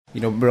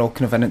You know, we're all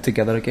kind of in it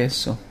together, I guess,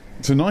 so...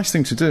 It's a nice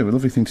thing to do, a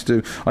lovely thing to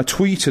do. I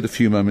tweeted a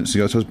few moments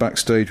ago, so I was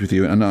backstage with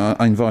you, and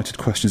I invited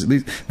questions.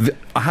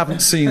 I haven't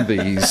seen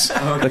these.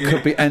 There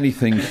could be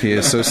anything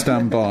here, so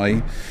stand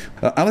by.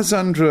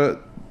 Alessandra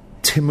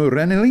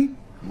Timorenelli?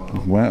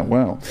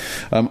 Wow.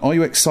 Are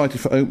you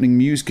excited for opening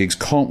Muse gigs?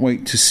 Can't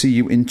wait to see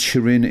you in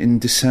Turin in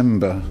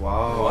December.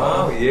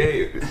 Wow,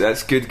 yeah,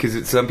 that's good,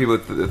 because some people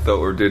thought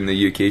we were doing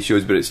the UK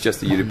shows, but it's just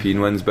the European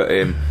ones. But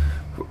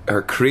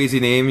her crazy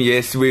name,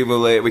 yes, we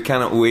will. We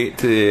cannot wait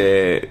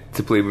to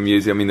play with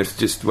Muse. I mean, there's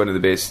just one of the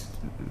best,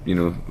 you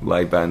know,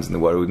 live bands in the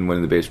world, and one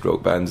of the best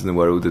rock bands in the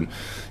world, and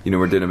you know,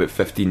 we're doing about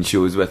 15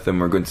 shows with them.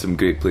 We're going to some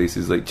great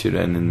places like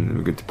Turin, and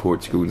we're going to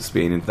Portugal and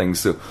Spain and things.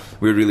 So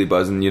we're really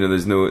buzzing. You know,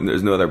 there's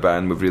no other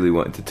band we've really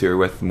wanted to tour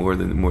with more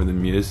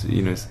than Muse.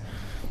 You know,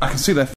 I can see their